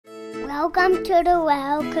Welcome to the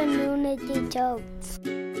Well Community Church.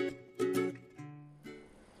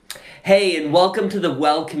 Hey, and welcome to the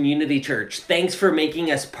Well Community Church. Thanks for making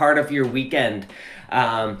us part of your weekend.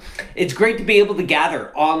 It's great to be able to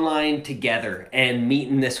gather online together and meet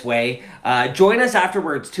in this way. Join us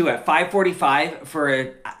afterwards too at 5:45 for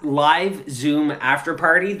a live Zoom after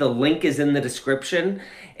party. The link is in the description.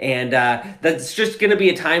 And that's just going to be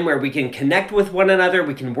a time where we can connect with one another,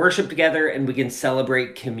 we can worship together, and we can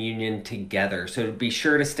celebrate communion together. So be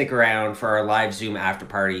sure to stick around for our live Zoom after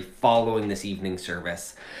party following this evening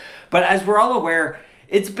service. But as we're all aware,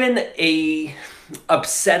 it's been a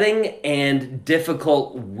upsetting and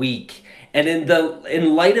difficult week. And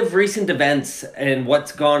in light of recent events and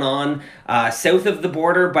what's gone on south of the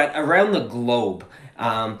border, but around the globe,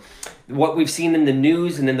 what we've seen in the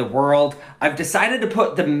news and in the world, I've decided to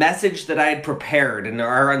put the message that I had prepared in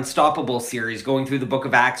our Unstoppable series going through the book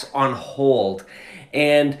of Acts on hold.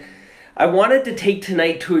 And I wanted to take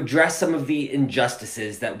tonight to address some of the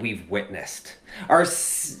injustices that we've witnessed. Our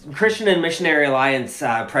Christian and Missionary Alliance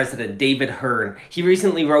president, David Hearn, he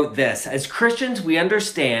recently wrote this: "As Christians, we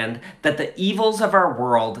understand that the evils of our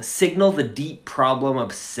world signal the deep problem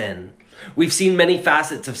of sin. We've seen many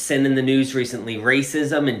facets of sin in the news recently: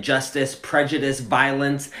 racism, injustice, prejudice,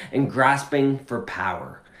 violence, and grasping for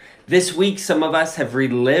power. This week, some of us have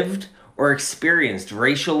relived or experienced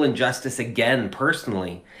racial injustice again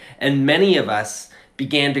personally, and many of us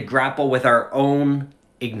began to grapple with our own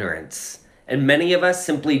ignorance. And many of us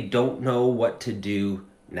simply don't know what to do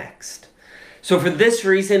next." So for this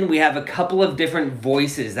reason, we have a couple of different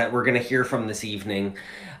voices that we're going to hear from this evening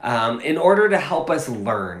in order to help us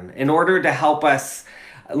learn, in order to help us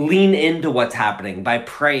lean into what's happening by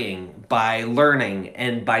praying, by learning,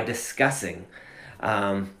 and by discussing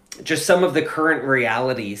just some of the current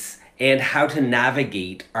realities and how to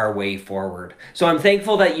navigate our way forward. So I'm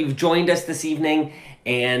thankful that you've joined us this evening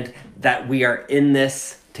and that we are in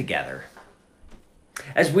this together.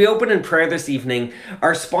 As we open in prayer this evening,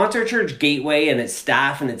 our sponsor church Gateway and its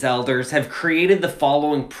staff and its elders have created the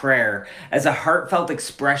following prayer as a heartfelt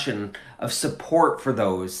expression of support for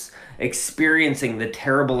those experiencing the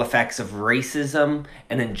terrible effects of racism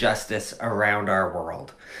and injustice around our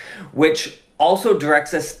world, which also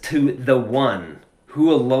directs us to the one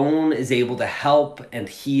who alone is able to help and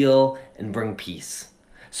heal and bring peace.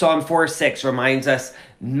 Psalm 4:6 reminds us,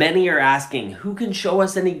 "Many are asking, who can show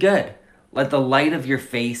us any good? Let the light of your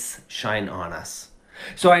face shine on us."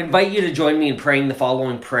 So I invite you to join me in praying the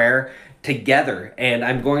following prayer together, and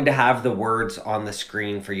I'm going to have the words on the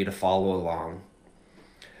screen for you to follow along.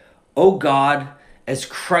 "O God, as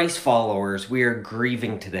Christ followers, we are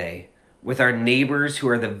grieving today with our neighbors who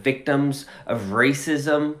are the victims of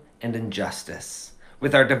racism and injustice,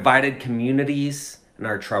 with our divided communities and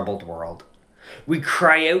our troubled world. We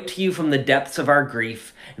cry out to you from the depths of our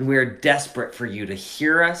grief, and we are desperate for you to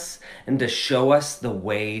hear us and to show us the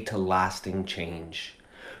way to lasting change.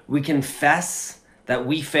 We confess that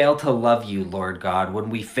we fail to love you, Lord God, when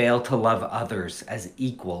we fail to love others as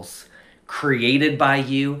equals, created by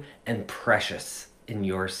you and precious in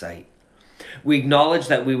your sight. We acknowledge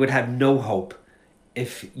that we would have no hope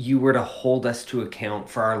if you were to hold us to account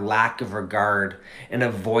for our lack of regard and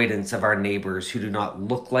avoidance of our neighbors who do not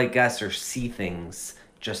look like us or see things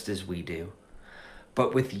just as we do.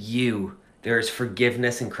 But with you, there is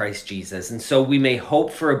forgiveness in Christ Jesus, and so we may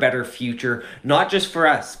hope for a better future, not just for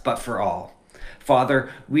us, but for all. Father,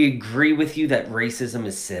 we agree with you that racism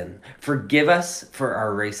is sin. Forgive us for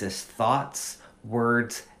our racist thoughts,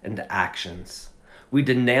 words, and actions. We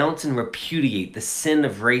denounce and repudiate the sin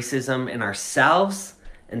of racism in ourselves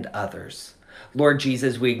and others. Lord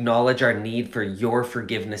Jesus, we acknowledge our need for your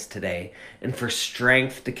forgiveness today and for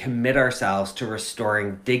strength to commit ourselves to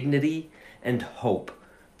restoring dignity and hope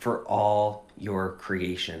for all your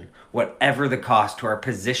creation, whatever the cost to our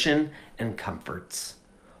position and comforts.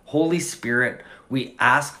 Holy Spirit, we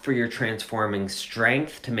ask for your transforming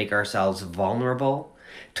strength to make ourselves vulnerable,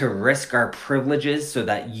 to risk our privileges so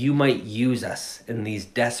that you might use us in these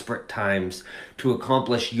desperate times to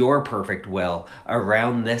accomplish your perfect will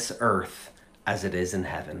around this earth as it is in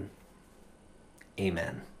heaven.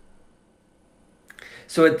 Amen.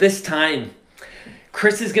 So at this time,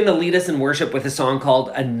 Chris is going to lead us in worship with a song called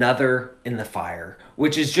Another in the Fire,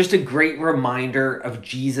 which is just a great reminder of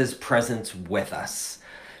Jesus' presence with us,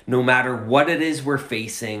 no matter what it is we're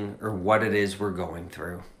facing or what it is we're going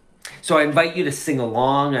through. So I invite you to sing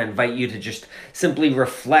along. I invite you to just simply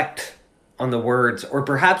reflect on the words, or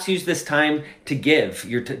perhaps use this time to give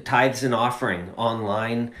your tithes and offering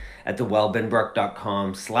online at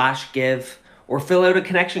thewellbinbrook.com/give, or fill out a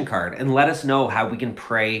connection card and let us know how we can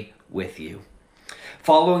pray with you.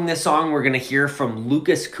 Following this song, we're going to hear from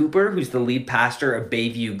Lucas Cooper, who's the lead pastor of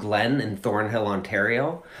Bayview Glen in Thornhill,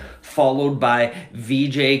 Ontario, followed by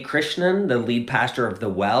Vijay Krishnan, the lead pastor of The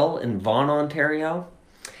Well in Vaughan, Ontario,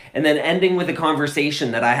 and then ending with a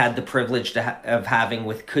conversation that I had the privilege of having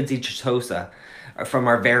with Kudzi Chitosa from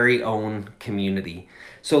our very own community.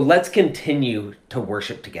 So let's continue to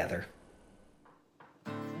worship together.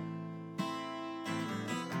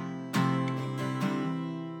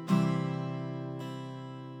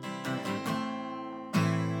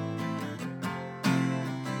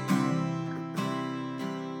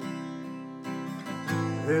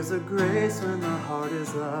 There's a grace when the heart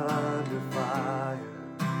is under fire,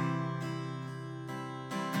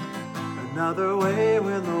 another way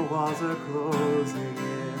when the walls are closing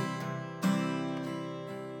in.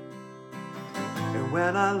 And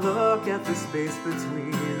when I look at the space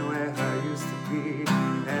between where I used to be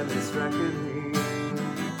and this reckoning,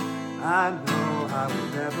 I know I will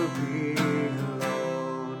never be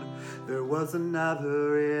alone. There was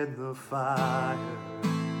another in the fire,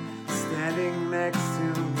 standing next to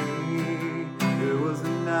me. There was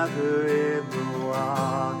another in the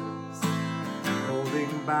waters,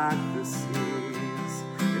 holding back the seas.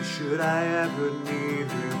 And should I ever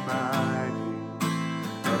need reminding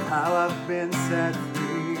of how I've been set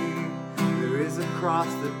free, there is a cross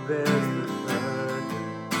that bears the burden,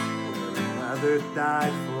 where another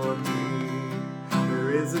died for me. There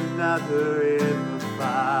is another in the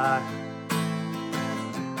fire.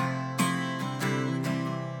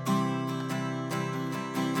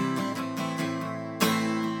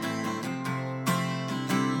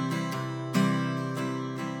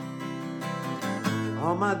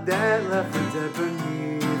 All my dad left for dead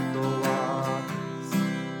beneath the waters.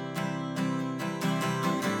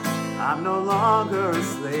 I'm no longer a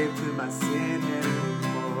slave to my sin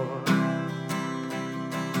anymore.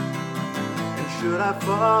 And should I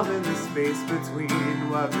fall in the space between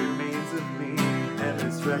what remains of me and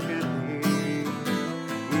this reckoning,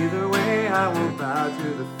 either way I will bow to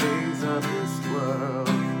the things of this world.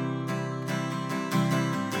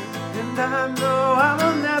 And I know I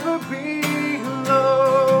will never be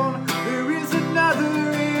alone. There is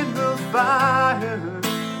another in the fire,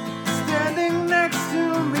 standing next to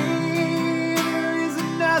me. There is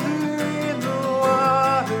another in the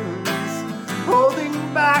waters, holding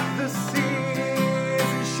back the seas.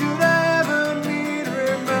 And should I ever need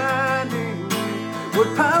reminding what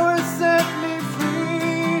power set me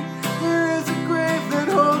free, there is a grave that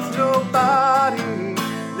holds no body.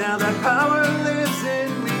 Now that power lives in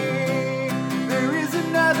me. There is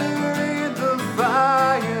another in the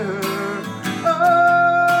fire. Oh,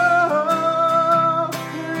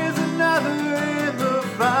 there is another in the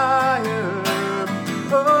fire.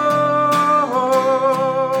 Oh,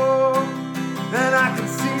 and I can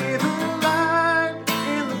see the light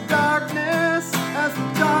in the darkness as the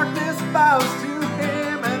darkness bows to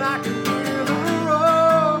him. And I can hear the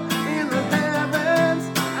roar in the heavens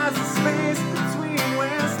as the space between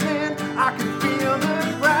where I stand. I can feel the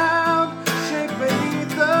ground shake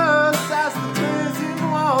beneath us as the prison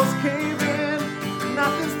walls cave in.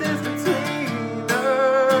 Nothing stands between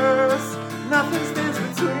us. Nothing stands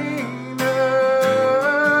between us.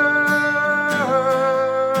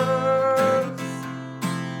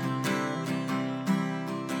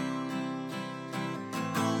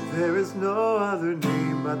 There is no other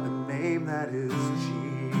name but the name that is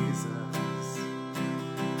Jesus.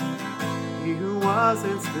 He who was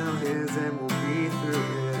and still is and will be through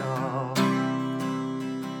it all.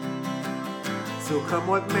 So come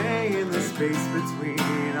what may in the space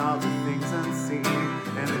between all the things unseen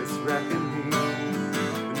and this reckoning,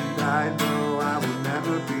 and I know I will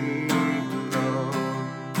never be alone.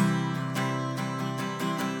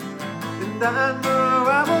 And I know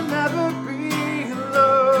I will never be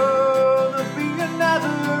alone. There'll be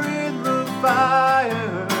another in the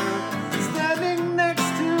fire, standing next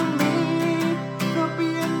to me. There'll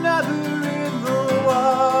be another in the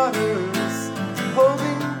waters,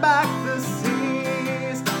 holding back the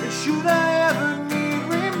seas. And should I ever need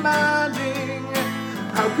reminding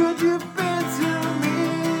how good you've been to me,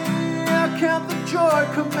 I count the joy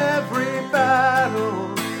come every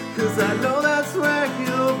battle, 'cause I know that's where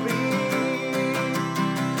you'll be.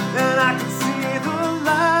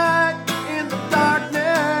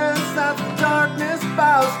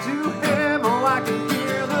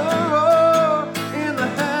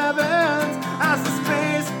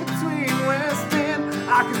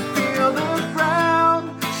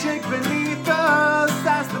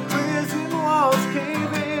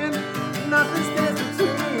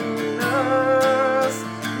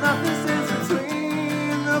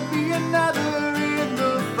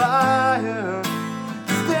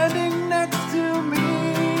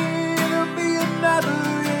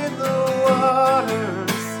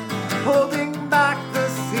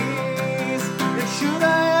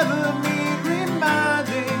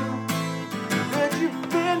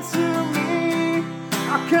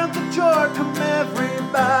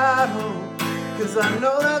 'cause I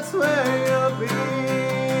know that's where you'll be.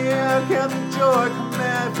 I count the joy come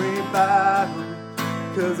every battle,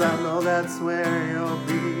 'cause I know that's where you'll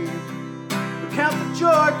be. I count the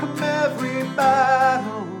joy come every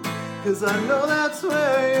battle, 'cause I know that's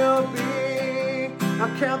where you'll be.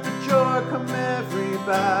 I count the joy come every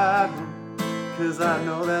battle, 'cause I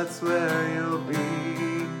know that's where you'll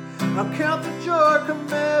be. I count the joy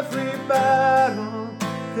come every battle,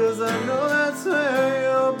 'cause I know that's where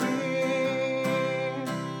you'll be.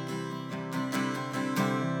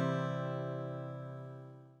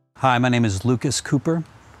 Hi, my name is Lucas Cooper,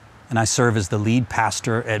 and I serve as the lead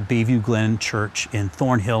pastor at Bayview Glen Church in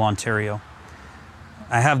Thornhill, Ontario.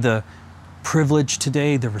 I have the privilege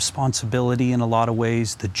today, the responsibility in a lot of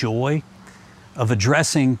ways, the joy of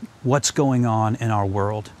addressing what's going on in our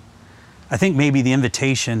world. I think maybe the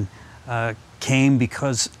invitation came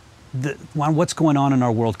because what's going on in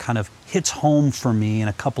our world kind of hits home for me in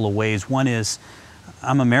a couple of ways. One is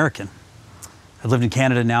I'm American. I've lived in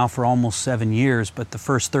Canada now for almost 7 years, but the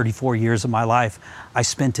first 34 years of my life I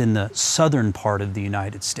spent in the southern part of the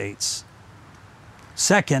United States.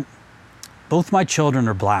 Second, both my children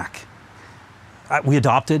are black. We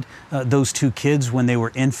adopted those two kids when they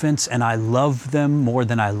were infants, and I love them more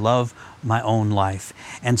than I love my own life.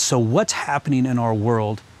 And so what's happening in our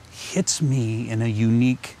world hits me in a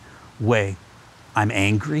unique way. I'm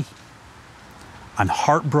angry, I'm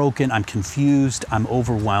heartbroken, I'm confused, I'm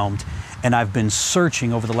overwhelmed, and I've been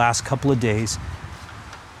searching over the last couple of days,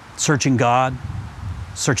 searching God,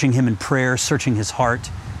 searching Him in prayer, searching His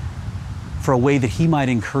heart for a way that He might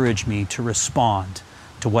encourage me to respond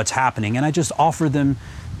to what's happening. And I just offer them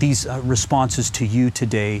these responses to you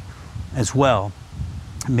today as well.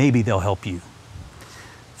 Maybe they'll help you.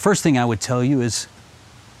 First thing I would tell you is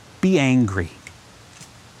be angry.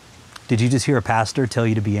 Did you just hear a pastor tell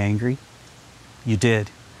you to be angry? You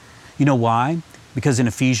did. You know why? Because in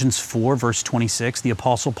Ephesians 4, verse 26, the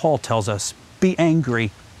Apostle Paul tells us, be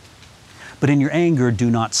angry. But in your anger, do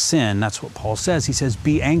not sin. That's what Paul says. He says,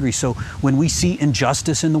 be angry. So when we see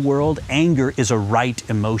injustice in the world, anger is a right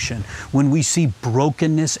emotion. When we see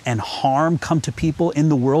brokenness and harm come to people in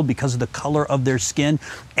the world because of the color of their skin,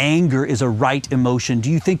 anger is a right emotion. Do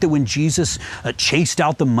you think that when Jesus chased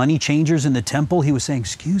out the money changers in the temple, He was saying,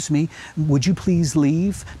 excuse me, would you please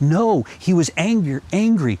leave? No, He was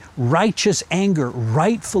angry, righteous anger,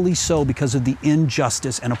 rightfully so, because of the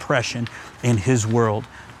injustice and oppression in His world.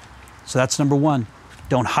 So that's number one.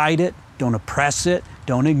 Don't hide it. Don't oppress it.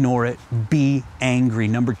 Don't ignore it. Be angry.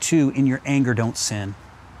 Number two, in your anger, don't sin.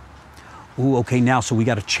 Ooh, okay, now, so we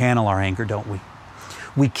got to channel our anger, don't we?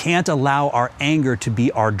 We can't allow our anger to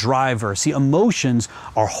be our driver. See, emotions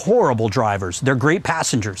are horrible drivers. They're great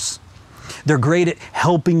passengers. They're great at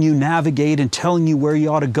helping you navigate and telling you where you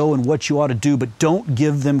ought to go and what you ought to do, but don't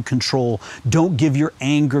give them control. Don't give your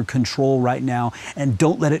anger control right now, and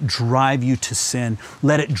don't let it drive you to sin.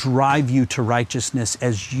 Let it drive you to righteousness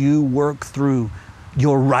as you work through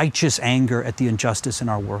your righteous anger at the injustice in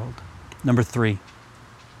our world. Number three,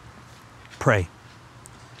 pray.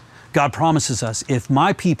 God promises us, if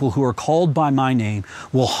my people who are called by my name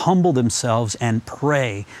will humble themselves and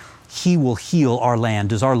pray, He will heal our land.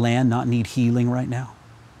 Does our land not need healing right now?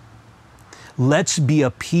 Let's be a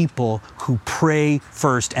people who pray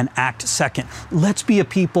first and act second. Let's be a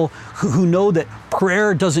people who know that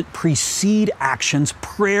prayer doesn't precede actions.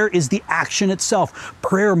 Prayer is the action itself.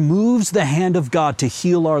 Prayer moves the hand of God to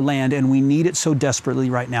heal our land, and we need it so desperately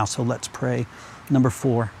right now. So let's pray. Number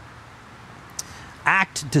four,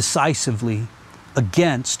 act decisively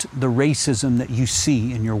against the racism that you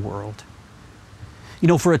see in your world. You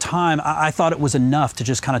know, for a time, I thought it was enough to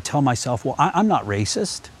just kind of tell myself, well, I'm not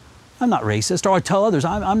racist. I'm not racist. Or I tell others,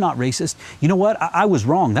 I'm not racist. You know what? I was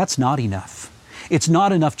wrong. That's not enough. It's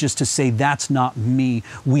not enough just to say, that's not me.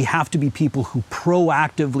 We have to be people who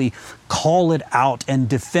proactively call it out and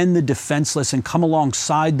defend the defenseless and come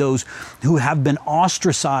alongside those who have been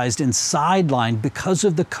ostracized and sidelined because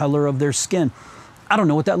of the color of their skin. I don't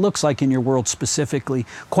know what that looks like in your world specifically.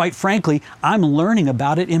 Quite frankly, I'm learning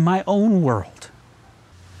about it in my own world.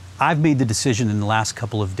 I've made the decision in the last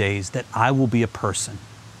couple of days that I will be a person,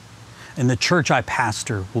 and the church I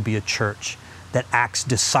pastor will be a church that acts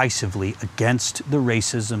decisively against the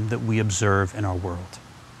racism that we observe in our world.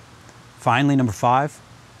 Finally, number five,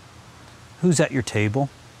 who's at your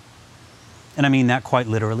table? And I mean that quite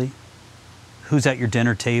literally. Who's at your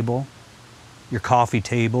dinner table, your coffee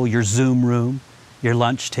table, your Zoom room, your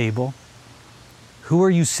lunch table? Who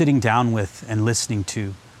are you sitting down with and listening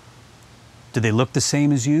to? Do they look the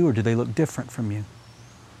same as you, or do they look different from you?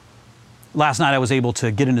 Last night I was able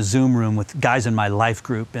to get in a Zoom room with guys in my life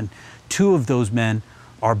group, and two of those men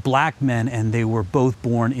are black men, and they were both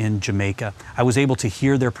born in Jamaica. I was able to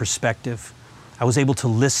hear their perspective. I was able to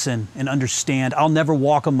listen and understand. I'll never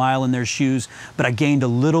walk a mile in their shoes, but I gained a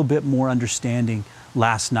little bit more understanding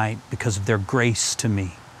last night because of their grace to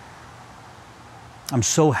me. I'm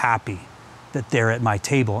so happy that they're at my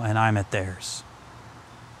table and I'm at theirs.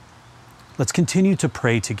 Let's continue to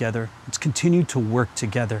pray together. Let's continue to work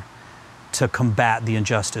together to combat the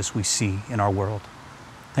injustice we see in our world.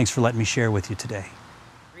 Thanks for letting me share with you today.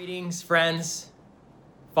 Greetings, friends,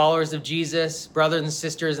 followers of Jesus, brothers and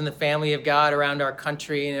sisters in the family of God around our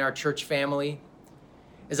country and our church family.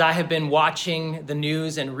 As I have been watching the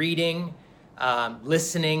news and reading,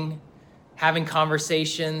 listening, having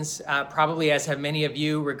conversations, probably as have many of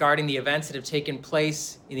you, regarding the events that have taken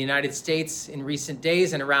place in the United States in recent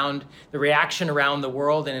days and around the reaction around the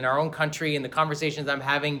world and in our own country and the conversations I'm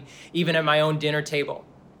having even at my own dinner table.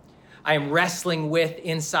 I am wrestling with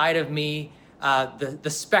inside of me the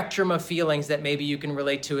spectrum of feelings that maybe you can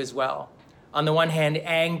relate to as well. On the one hand,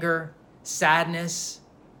 anger, sadness,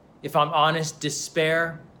 if I'm honest,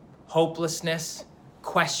 despair, hopelessness,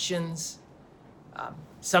 questions,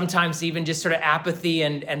 sometimes even just sort of apathy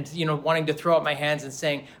and wanting to throw up my hands and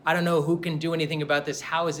saying, I don't know who can do anything about this.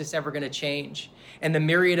 How is this ever going to change? And the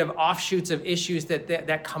myriad of offshoots of issues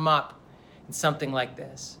that come up in something like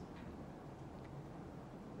this.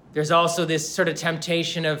 There's also this sort of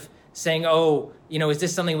temptation of saying, is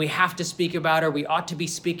this something we have to speak about or we ought to be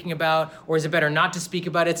speaking about? Or is it better not to speak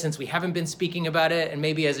about it since we haven't been speaking about it? And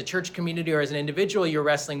maybe as a church community or as an individual, you're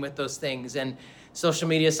wrestling with those things. And social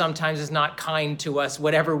media sometimes is not kind to us,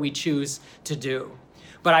 whatever we choose to do.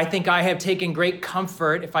 But I think I have taken great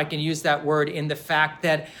comfort, if I can use that word, in the fact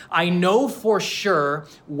that I know for sure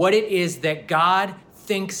what it is that God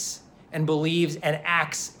thinks and believes and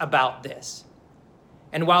acts about this.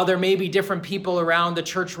 And while there may be different people around the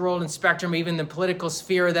church world and spectrum, even the political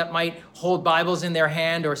sphere, that might hold Bibles in their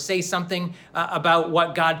hand or say something about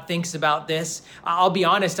what God thinks about this, I'll be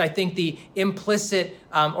honest, I think the implicit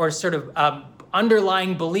or sort of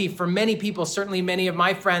underlying belief for many people, certainly many of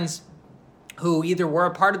my friends who either were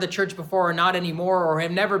a part of the church before or not anymore or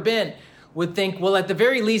have never been, would think, well, at the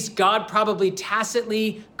very least, God probably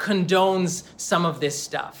tacitly condones some of this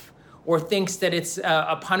stuff, or thinks that it's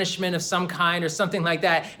a punishment of some kind or something like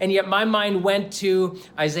that. And yet my mind went to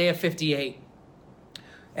Isaiah 58.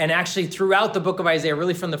 And actually throughout the book of Isaiah,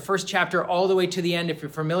 really from the first chapter all the way to the end, if you're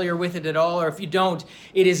familiar with it at all, or if you don't,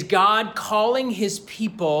 it is God calling his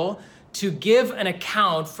people to give an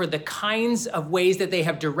account for the kinds of ways that they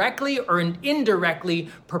have directly or indirectly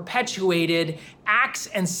perpetuated acts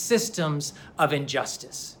and systems of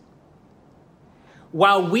injustice.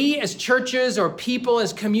 While we as churches or people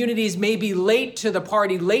as communities may be late to the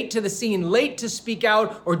party, late to the scene, late to speak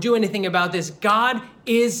out or do anything about this, God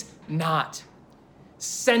is not.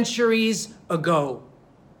 Centuries ago,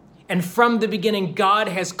 and from the beginning, God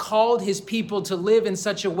has called his people to live in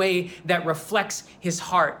such a way that reflects his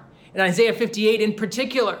heart. In Isaiah 58 in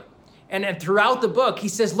particular, and throughout the book, he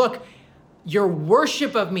says, look, your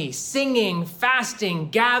worship of me, singing,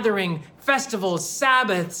 fasting, gathering, festivals,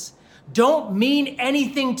 Sabbaths, don't mean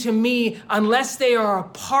anything to me unless they are a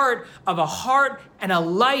part of a heart and a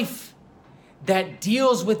life that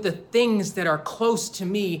deals with the things that are close to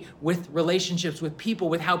me, with relationships with people,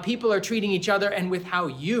 with how people are treating each other, and with how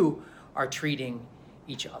you are treating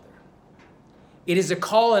each other. It is a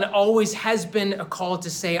call, and always has been a call, to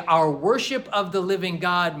say our worship of the living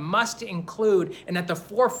God must include, and at the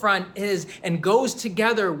forefront is, and goes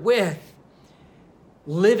together with,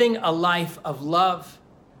 living a life of love,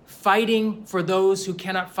 fighting for those who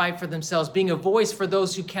cannot fight for themselves, being a voice for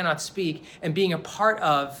those who cannot speak, and being a part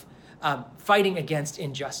of fighting against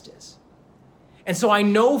injustice. And so I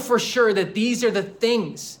know for sure that these are the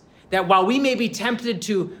things that, while we may be tempted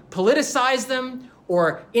to politicize them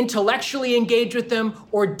or intellectually engage with them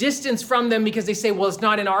or distance from them because they say, well, it's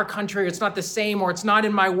not in our country, or it's not the same, or it's not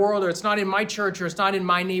in my world, or it's not in my church, or it's not in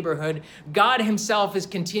my neighborhood, God himself is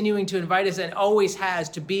continuing to invite us, and always has,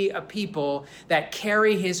 to be a people that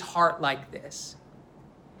carry his heart like this.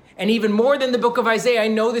 And even more than the book of Isaiah, I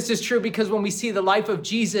know this is true because when we see the life of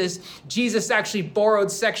Jesus, Jesus actually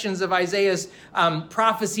borrowed sections of Isaiah's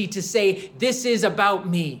prophecy to say, this is about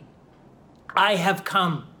me. I have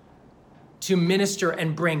come to minister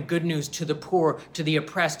and bring good news to the poor, to the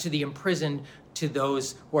oppressed, to the imprisoned, to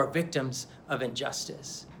those who are victims of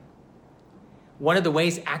injustice. One of the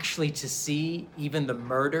ways actually to see even the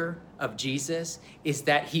murder of Jesus is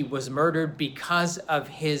that he was murdered because of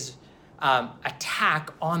his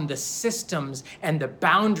attack on the systems and the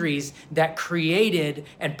boundaries that created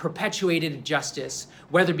and perpetuated injustice,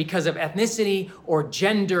 whether because of ethnicity or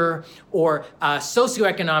gender or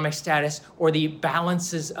socioeconomic status or the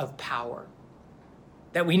balances of power.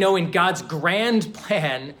 That we know in God's grand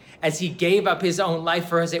plan, as he gave up his own life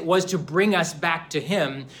for us, it was to bring us back to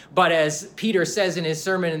him. But as Peter says in his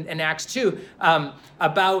sermon in Acts 2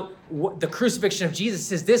 about the crucifixion of Jesus,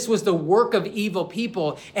 says this was the work of evil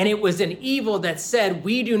people. And it was an evil that said,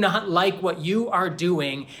 we do not like what you are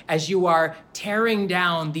doing as you are tearing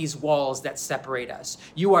down these walls that separate us.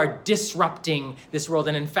 You are disrupting this world.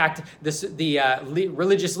 And in fact, the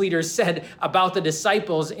religious leaders said about the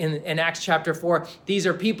disciples in Acts chapter 4, these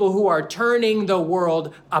are people who are turning the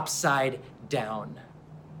world upside down.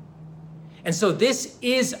 And so this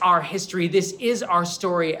is our history. This is our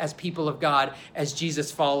story as people of God, as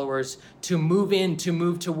Jesus followers, to move in, to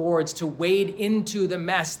move towards, to wade into the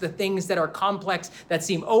mess, the things that are complex, that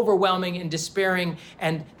seem overwhelming and despairing,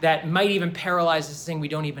 and that might even paralyze us, saying we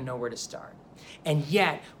don't even know where to start. And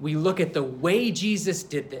yet we look at the way Jesus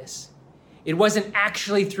did this. It wasn't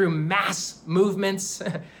actually through mass movements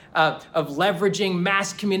of leveraging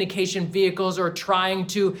mass communication vehicles or trying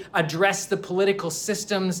to address the political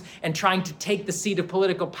systems and trying to take the seat of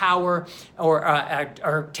political power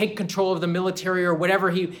or take control of the military or whatever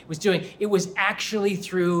he was doing. It was actually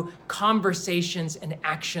through conversations and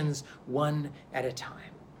actions one at a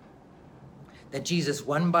time. That Jesus,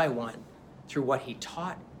 one by one, through what he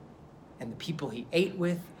taught and the people he ate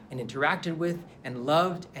with and interacted with and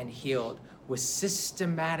loved and healed, was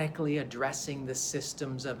systematically addressing the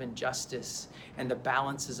systems of injustice and the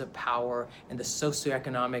balances of power and the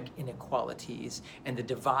socioeconomic inequalities and the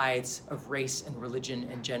divides of race and religion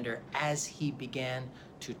and gender as he began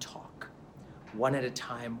to talk, one at a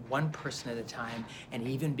time, one person at a time, and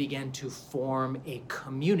even began to form a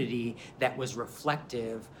community that was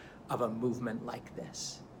reflective of a movement like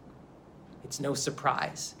this. It's no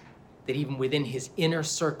surprise that even within his inner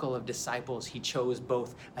circle of disciples, he chose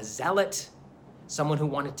both a zealot, someone who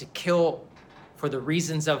wanted to kill for the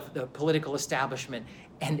reasons of the political establishment,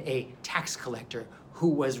 and a tax collector who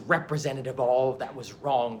was representative of all that was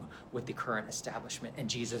wrong with the current establishment. And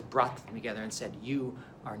Jesus brought them together and said, you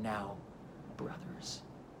are now brothers.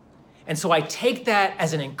 And so I take that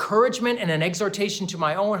as an encouragement and an exhortation to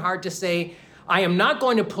my own heart to say, I am not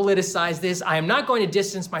going to politicize this. I am not going to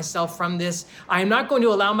distance myself from this. I am not going to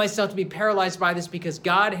allow myself to be paralyzed by this, because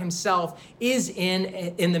God himself is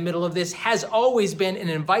in the middle of this, has always been, and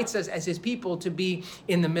invites us as his people to be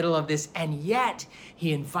in the middle of this. And yet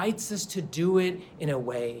he invites us to do it in a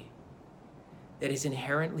way that is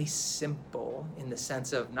inherently simple, in the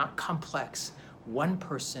sense of not complex, one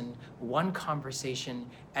person, one conversation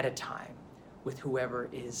at a time with whoever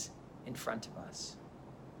is in front of us.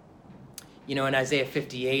 You know, in Isaiah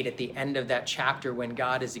 58, at the end of that chapter, when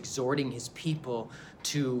God is exhorting his people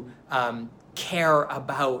to care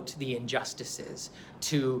about the injustices,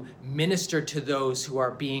 to minister to those who are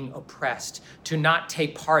being oppressed, to not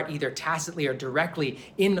take part either tacitly or directly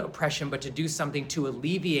in oppression, but to do something to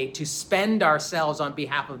alleviate, to spend ourselves on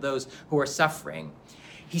behalf of those who are suffering.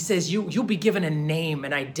 He says, you'll be given a name,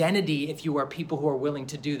 an identity, if you are people who are willing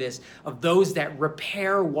to do this, of those that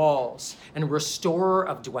repair walls and restorer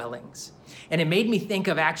of dwellings. And it made me think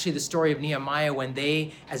of actually the story of Nehemiah when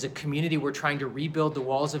they, as a community, were trying to rebuild the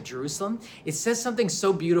walls of Jerusalem. It says something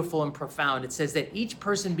so beautiful and profound. It says that each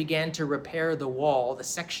person began to repair the wall, the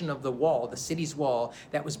section of the wall, the city's wall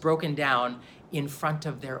that was broken down in front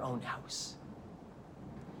of their own house.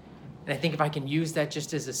 And I think if I can use that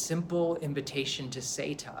just as a simple invitation to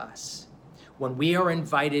say to us, when we are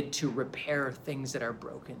invited to repair things that are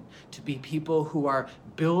broken, to be people who are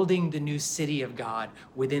building the new city of God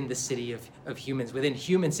within the city of humans, within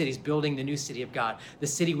human cities, building the new city of God, the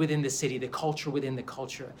city within the city, the culture within the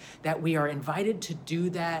culture, that we are invited to do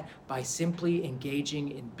that by simply engaging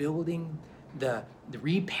in building the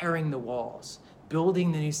repairing the walls,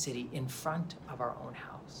 building the new city in front of our own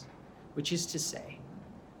house, which is to say,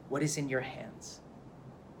 what is in your hands?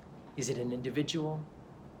 Is it an individual?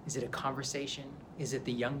 Is it a conversation? Is it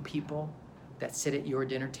the young people that sit at your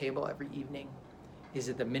dinner table every evening? Is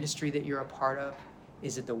it the ministry that you're a part of?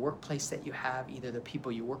 Is it the workplace that you have, either the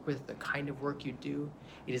people you work with, the kind of work you do?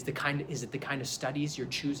 Is it the kind of studies you're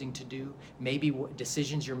choosing to do? Maybe what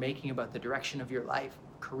decisions you're making about the direction of your life,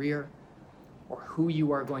 career, or who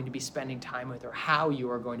you are going to be spending time with, or how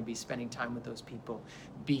you are going to be spending time with those people.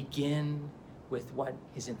 Begin with what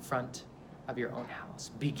is in front of your own house.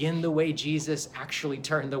 Begin the way Jesus actually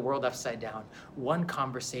turned the world upside down, one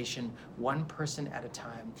conversation, one person at a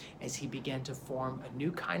time, as he began to form a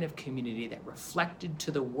new kind of community that reflected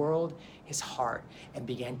to the world his heart and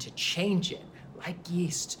began to change it. Like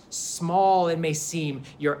yeast, small it may seem,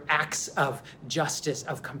 your acts of justice,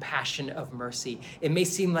 of compassion, of mercy. It may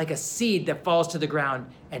seem like a seed that falls to the ground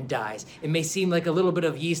and dies. It may seem like a little bit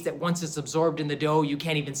of yeast that once it's absorbed in the dough, you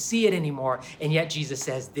can't even see it anymore. And yet Jesus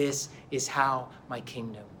says, this is how my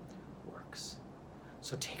kingdom works.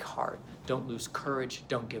 So take heart. Don't lose courage.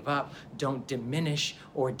 Don't give up. Don't diminish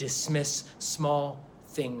or dismiss small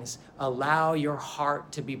things. Allow your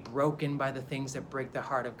heart to be broken by the things that break the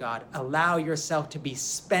heart of God. Allow yourself to be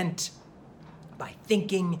spent by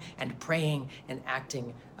thinking and praying and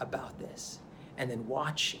acting about this. And then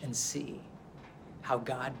watch and see how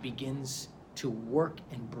God begins to work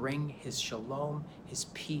and bring his shalom, his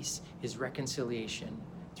peace, his reconciliation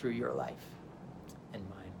through your life and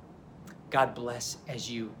mine. God bless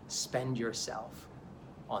as you spend yourself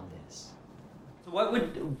on this. So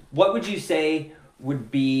what would you say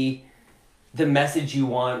would be the message you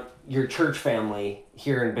want your church family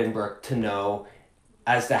here in Binbrook to know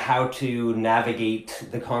as to how to navigate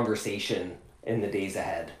the conversation in the days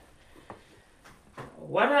ahead?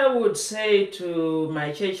 What I would say to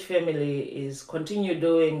my church family is continue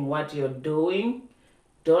doing what you're doing.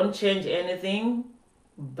 Don't change anything,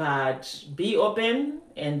 but be open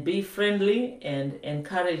and be friendly and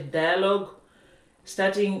encourage dialogue,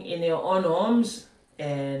 starting in your own homes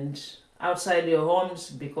and outside your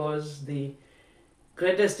homes, because the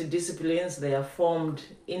greatest disciplines, they are formed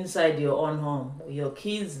inside your own home. Your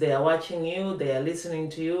kids, they are watching you, they are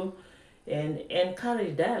listening to you, and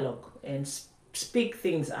encourage dialogue and speak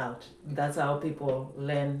things out. That's how people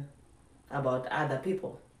learn about other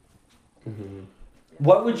people. Mm-hmm.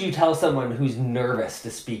 What would you tell someone who's nervous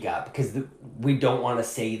to speak up because we don't want to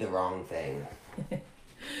say the wrong thing?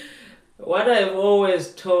 What I've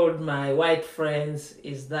always told my white friends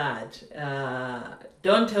is that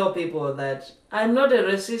don't tell people that I'm not a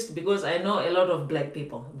racist because I know a lot of black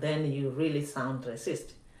people. Then you really sound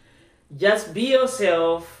racist. Just be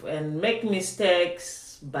yourself and make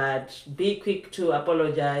mistakes, but be quick to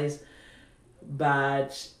apologize.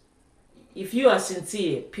 But if you are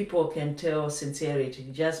sincere, people can tell sincerity.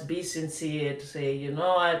 Just be sincere to say, you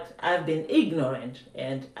know what, I've been ignorant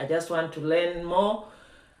and I just want to learn more.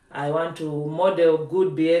 I want to model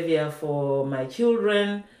good behavior for my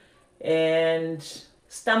children, and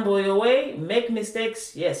stumble your way, make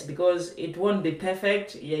mistakes, yes, because it won't be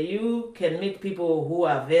perfect. Yeah, you can meet people who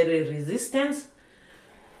are very resistant,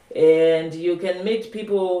 and you can meet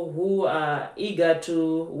people who are eager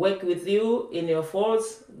to work with you in your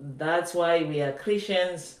faults. That's why we are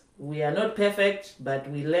Christians. We are not perfect, but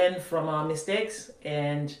we learn from our mistakes,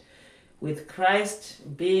 and with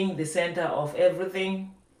Christ being the center of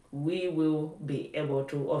everything, we will be able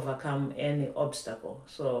to overcome any obstacle.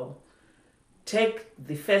 So take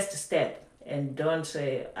the first step and don't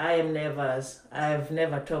say, I am nervous, I've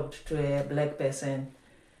never talked to a black person.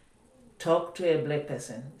 Talk to a black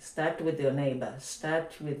person. Start with your neighbor.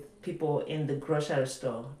 Start with people in the grocery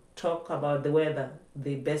store. Talk about the weather,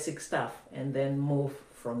 the basic stuff, and then move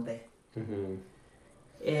from there. Mm-hmm.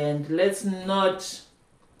 And let's not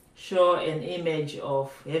show an image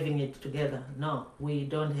of having it together. No, we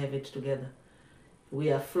don't have it together.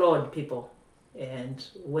 We are flawed people, and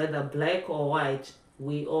whether black or white,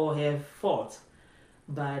 we all have faults.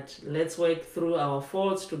 But let's work through our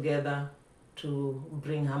faults together to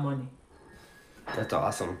bring harmony. That's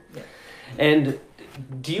awesome. Yeah. And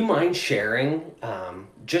do you mind sharing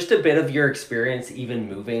just a bit of your experience even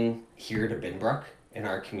moving here to Binbrook in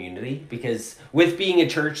our community? Because with being a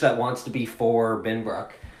church that wants to be for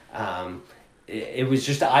Binbrook, it was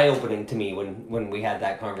just eye-opening to me when we had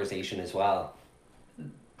that conversation as well.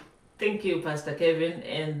 Thank you, Pastor Kevin,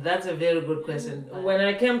 and that's a very good question. When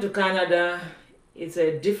I came to Canada, it's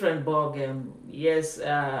a different ballgame. Yes,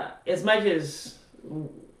 as much as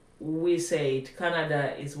we say it,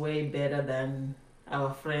 Canada is way better than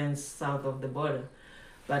our friends south of the border.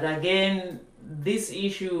 But again, this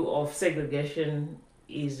issue of segregation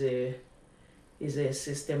is a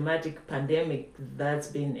systematic pandemic that's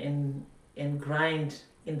been ingrained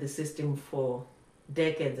in the system for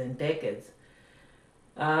decades and decades.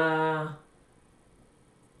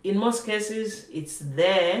 In most cases, it's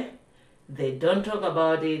there. They don't talk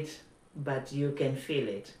about it, but you can feel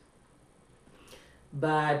it.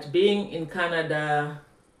 But being in Canada,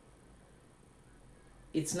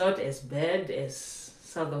 it's not as bad as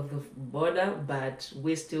south of the border, but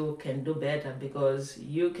we still can do better, because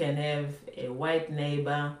you can have a white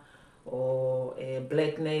neighbor or a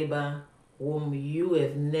black neighbor whom you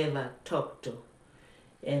have never talked to,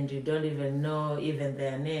 and you don't even know even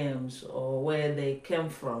their names or where they came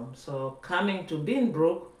from. So coming to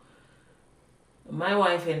Binbrook, my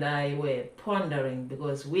wife and I were pondering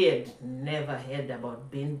because we had never heard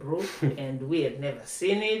about Binbrook and we had never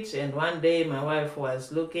seen it. And one day my wife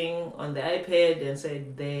was looking on the iPad and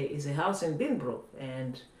said, there is a house in Binbrook.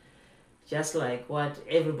 And just like what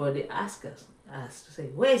everybody asked us to say,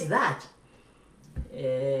 where is that?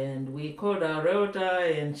 And we called our realtor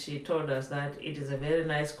and she told us that it is a very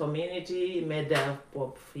nice community made up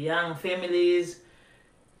of young families.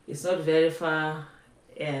 It's not very far.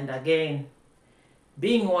 And again,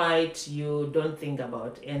 being white, you don't think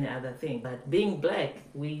about any other thing. But being black,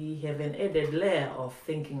 we have an added layer of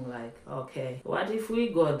thinking like, okay, what if we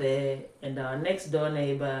go there and our next door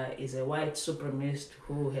neighbor is a white supremacist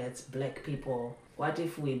who hates black people? What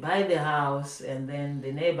if we buy the house and then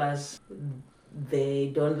the neighbors,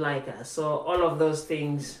 they don't like us? So all of those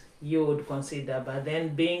things you would consider. But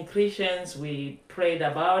then being Christians, we prayed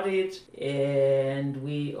about it and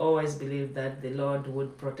we always believed that the Lord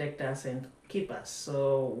would protect us and keep us.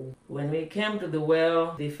 So when we came to the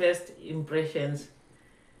well, the first impressions,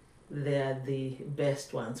 they are the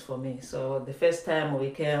best ones for me. So the first time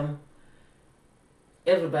we came,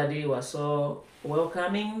 everybody was so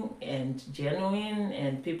welcoming and genuine,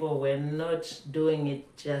 and people were not doing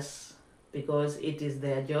it just because it is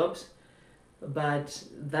their jobs, but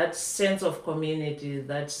that sense of community,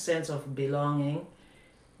 that sense of belonging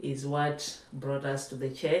is what brought us to the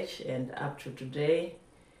church. And up to today,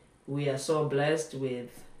 we are so blessed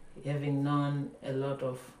with having known a lot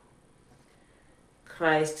of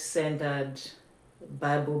Christ-centered,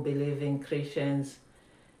 Bible-believing Christians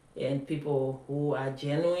and people who are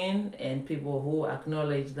genuine and people who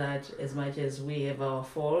acknowledge that as much as we have our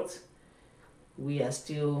faults, we are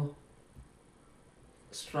still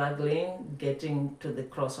struggling getting to the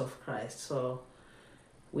cross of Christ. So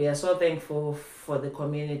we are so thankful for the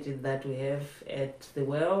community that we have at the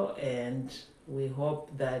well, and we hope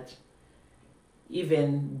that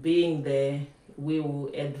even being there, we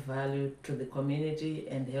will add value to the community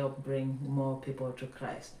and help bring more people to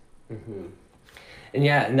Christ. Mm-hmm. And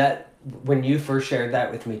yeah, and that when you first shared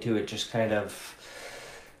that with me too, it just kind of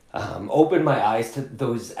opened my eyes to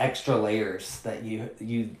those extra layers that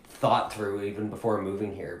you thought through even before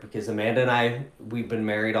moving here. Because Amanda and I, we've been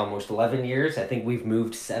married almost 11 years. I think we've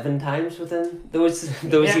moved 7 times within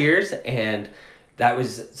those years, and that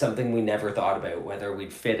was something we never thought about, whether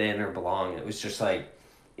we'd fit in or belong. It was just like,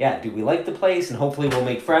 yeah, do we like the place? And hopefully we'll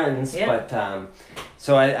make friends. Yeah. But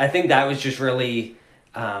so I think that was just really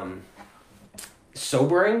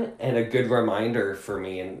sobering and a good reminder for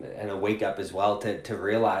me, and a wake up as well to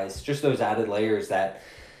realize just those added layers that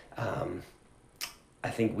I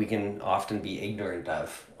think we can often be ignorant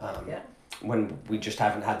of when we just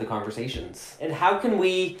haven't had the conversations. And how can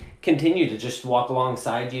we continue to just walk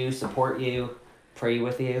alongside you, support you, pray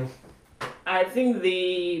with you? I think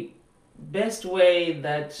the best way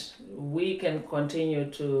that we can continue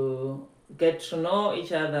to get to know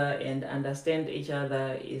each other and understand each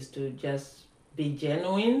other is to just be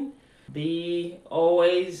genuine, be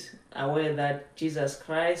always aware that Jesus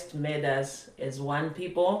Christ made us as one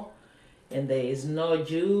people, and there is no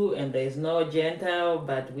Jew and there is no Gentile,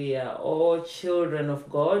 but we are all children of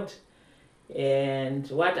God. And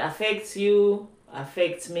what affects you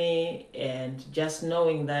affects me, and just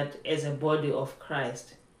knowing that as a body of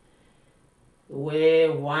Christ,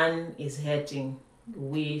 where one is hurting,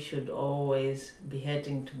 we should always be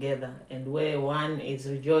hurting together, and where one is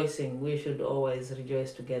rejoicing, we should always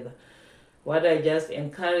rejoice together. What I just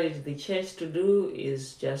encourage the church to do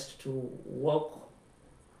is just to walk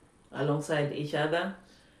alongside each other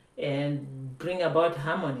and bring about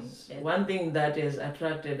harmony. And one thing that has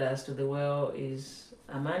attracted us to the well is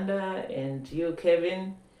Amanda and you,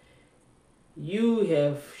 Kevin. You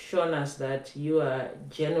have shown us that you are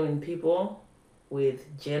genuine people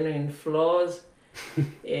with genuine flaws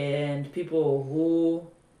and people who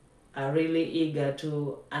are really eager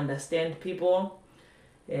to understand people,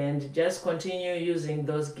 and just continue using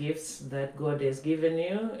those gifts that God has given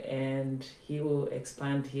you, and He will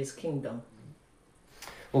expand His kingdom.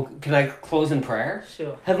 Well, can I close in prayer?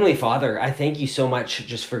 Sure. Heavenly Father, I thank you so much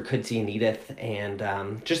just for Kudzi and Edith,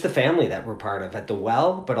 and just the family that we're part of at the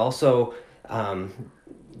well, but also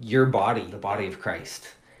your body, the body of Christ.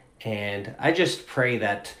 And I just pray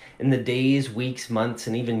that in the days, weeks, months,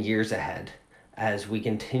 and even years ahead, as we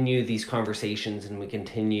continue these conversations and we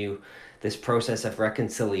continue this process of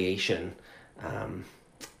reconciliation,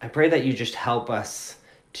 I pray that you just help us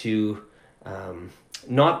to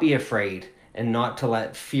not be afraid and not to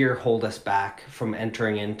let fear hold us back from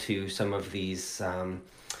entering into some of these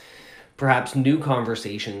perhaps new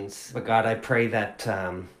conversations. But God, I pray that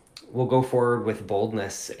we'll go forward with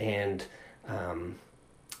boldness and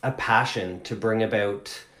a passion to bring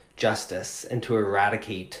about justice and to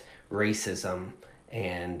eradicate racism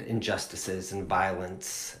and injustices and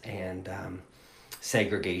violence and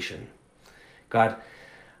segregation. God,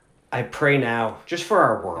 I pray now just for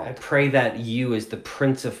our world. I pray that you, as the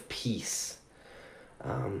Prince of Peace,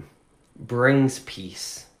 brings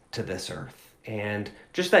peace to this earth, and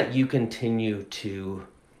just that you continue to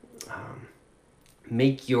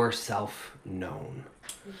make yourself known.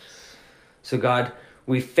 So God,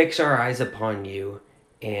 we fix our eyes upon you,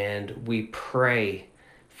 and we pray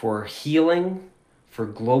for healing, for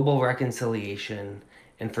global reconciliation,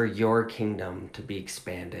 and for your kingdom to be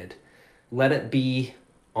expanded. Let it be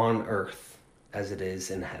on earth as it is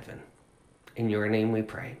in heaven. In your name we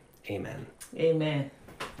pray. Amen. Amen.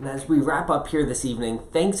 And as we wrap up here this evening,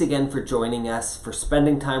 thanks again for joining us, for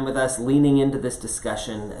spending time with us, leaning into this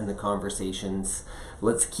discussion and the conversations.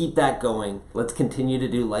 Let's keep that going. Let's continue to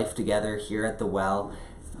do life together here at The Well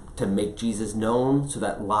to make Jesus known so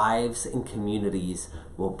that lives and communities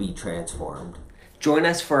will be transformed. Join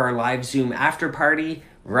us for our live Zoom after party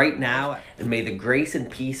right now, and may the grace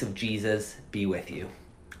and peace of Jesus be with you.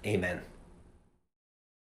 Amen.